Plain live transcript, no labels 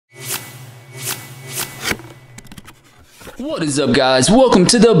What is up, guys? Welcome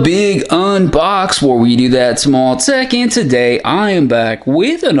to the big unbox where we do that small tech, and today I am back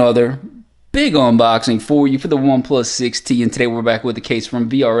with another big unboxing for you for the OnePlus 6T, and today we're back with the case from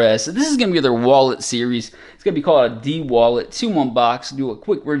VRS. This is going to be their wallet series. It's going to be called a D.Wallet. To unbox, do a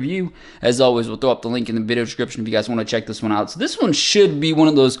quick review. As always, we'll throw up the link in the video description if you guys want to check this one out. So this one should be one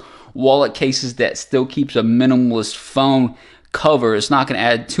of those wallet cases that still keeps a minimalist phone cover. It's not going to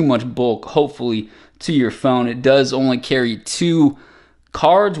add too much bulk, hopefully, to your phone. It does only carry 2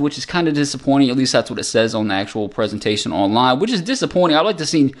 cards, which is kind of disappointing. At least that's what it says on the actual presentation online, which is disappointing. I'd like to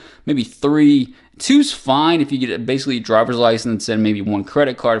see maybe 3. 2's fine if you get basically a driver's license and maybe 1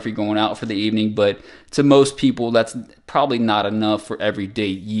 credit card if you're going out for the evening, but to most people that's probably not enough for everyday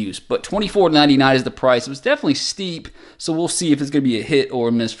use. But $24.99 is the price. It was definitely steep, so we'll see if it's going to be a hit or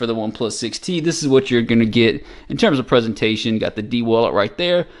a miss for the OnePlus 6T. This is what you're going to get in terms of presentation. Got the D-Wallet right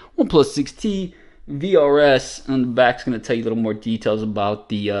there, OnePlus 6T. VRS on the back is going to tell you a little more details about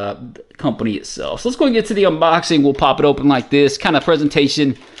the company itself. So let's go and get to the unboxing. We'll pop it open like this. Kind of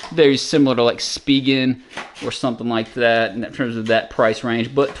presentation very similar to like Spigen or something like that in terms of that price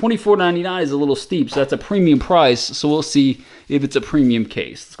range. But $24.99 is a little steep, so that's a premium price. So we'll see if it's a premium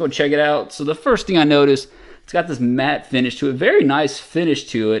case. Let's go check it out. So the first thing I noticed, it's got this matte finish to it. Very nice finish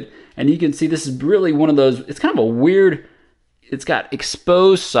to it. And you can see this is really one of those, it's kind of a weird, it's got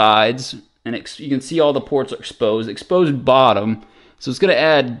exposed sides. And you can see all the ports are exposed bottom. So it's going to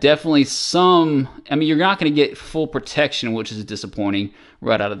add definitely some, I mean, you're not going to get full protection, which is disappointing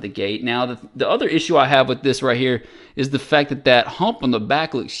right out of the gate. Now, the other issue I have with this right here is the fact that that hump on the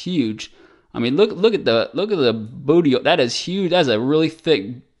back looks huge. I mean, look at the booty. That is huge. That's a really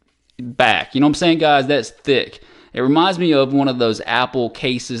thick back. You know what I'm saying, guys? That's thick. It reminds me of one of those Apple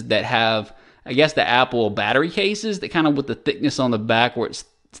cases that have, I guess, the Apple battery cases that kind of with the thickness on the back where it's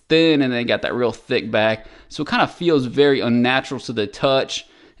thin and then got that real thick back, so it kind of feels very unnatural to the touch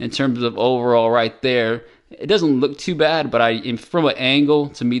in terms of overall right there. It doesn't look too bad, but from an angle,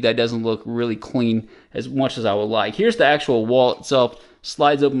 to me that doesn't look really clean as much as I would like. Here's the actual wallet itself,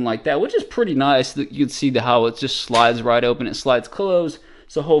 slides open like that, which is pretty nice. You can see how it just slides right open, it slides closed,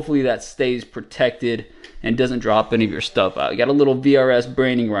 so hopefully that stays protected and doesn't drop any of your stuff out. You got a little VRS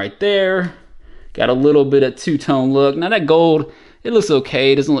branding right there, got a little bit of two-tone look. Now that gold, it looks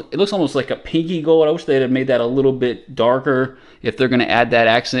okay. It looks almost like a pinky gold. I wish they'd have made that a little bit darker if they're going to add that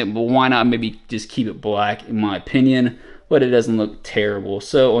accent, but why not maybe just keep it black, in my opinion. But it doesn't look terrible.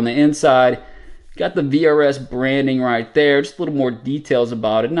 So on the inside, got the VRS branding right there. Just a little more details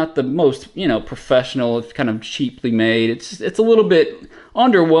about it. Not the most, professional. It's kind of cheaply made. It's a little bit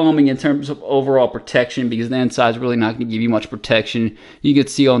underwhelming in terms of overall protection because the inside is really not going to give you much protection. You can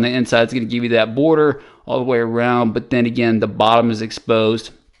see on the inside it's going to give you that border all the way around, but then again the bottom is exposed.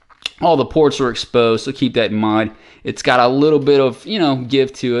 All the ports are exposed, so keep that in mind. It's got a little bit of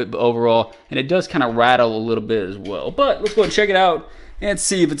give to it overall, and it does kind of rattle a little bit as well. But let's go and check it out and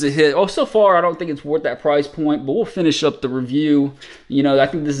see if it's a hit. Oh, so far I don't think it's worth that price point, but we'll finish up the review. I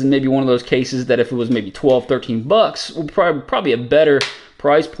think this is maybe one of those cases that if it was maybe 12, 13 bucks, would probably a better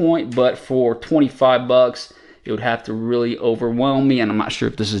price point, but for 25 bucks, it would have to really overwhelm me, and I'm not sure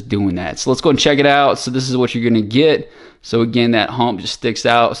if this is doing that. So let's go and check it out. So this is what you're going to get. So again, that hump just sticks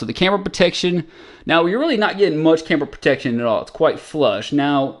out. So the camera protection, now you're really not getting much camera protection at all. It's quite flush.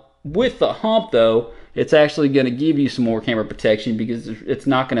 Now with the hump though, it's actually going to give you some more camera protection because it's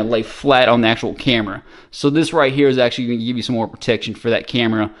not going to lay flat on the actual camera. So this right here is actually going to give you some more protection for that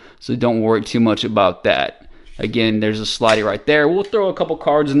camera, so don't worry too much about that. Again, there's a slidey right there. We'll throw a couple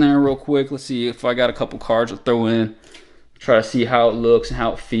cards in there real quick. Let's see if I got a couple cards to throw in. Try to see how it looks and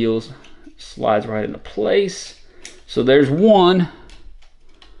how it feels. Slides right into place. So there's one.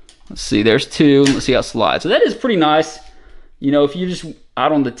 Let's see, there's 2. Let's see how it slides. So that is pretty nice. If you just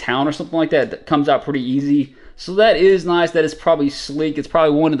out on the town or something like that, that comes out pretty easy. So that is nice. That is probably sleek. It's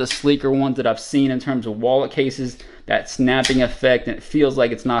probably one of the sleeker ones that I've seen in terms of wallet cases. That snapping effect, and it feels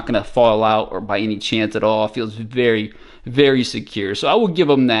like it's not going to fall out or by any chance at all. It feels very, very secure. So I would give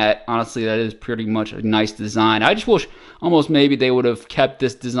them that. Honestly, that is pretty much a nice design. I just wish almost maybe they would have kept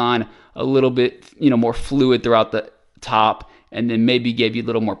this design a little bit, more fluid throughout the top, and then maybe gave you a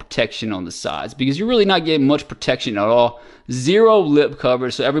little more protection on the sides, because you're really not getting much protection at all. 0 lip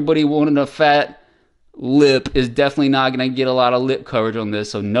coverage, so everybody wanting a fat lip is definitely not going to get a lot of lip coverage on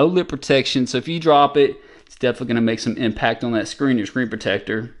this. So no lip protection. So if you drop it, it's definitely going to make some impact on that screen, your screen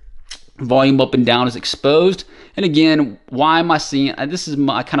protector. Volume up and down is exposed. And again, why am I seeing, this is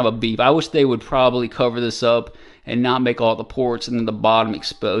my kind of a beef. I wish they would probably cover this up and not make all the ports and then the bottom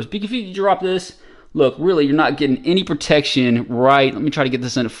exposed. Because if you drop this, look, really, you're not getting any protection right. Let me try to get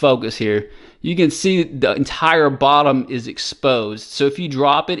this into focus here. You can see the entire bottom is exposed. So if you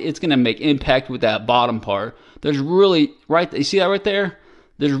drop it, it's going to make impact with that bottom part. There's really, right, you see that right there?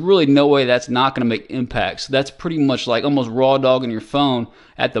 There's really no way that's not going to make impact. So that's pretty much like almost raw dogging your phone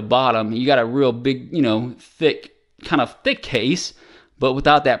at the bottom. You got a real big, you know, thick, kind of thick case, but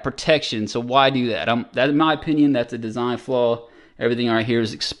without that protection. So why do that? That, in my opinion, that's a design flaw. Everything right here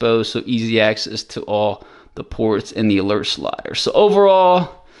is exposed, so easy access to all the ports and the alert slider. So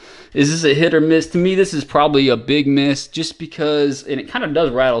overall, is this a hit or miss? To me, this is probably a big miss, just because, and it kind of does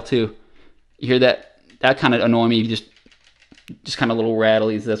rattle too. You hear that? That kind of annoy me. Just kind of little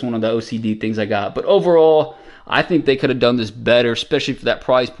rattlies. That's one of the OCD things I got. But overall, I think they could have done this better, especially for that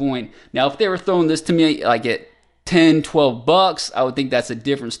price point. Now, if they were throwing this to me like at 10, 12 bucks, I would think that's a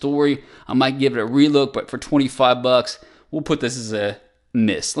different story. I might give it a relook, but for 25 bucks, we'll put this as a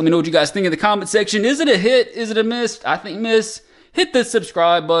miss. Let me know what you guys think in the comment section. Is it a hit? Is it a miss? I think miss. Hit the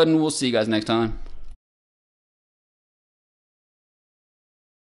subscribe button. We'll see you guys next time.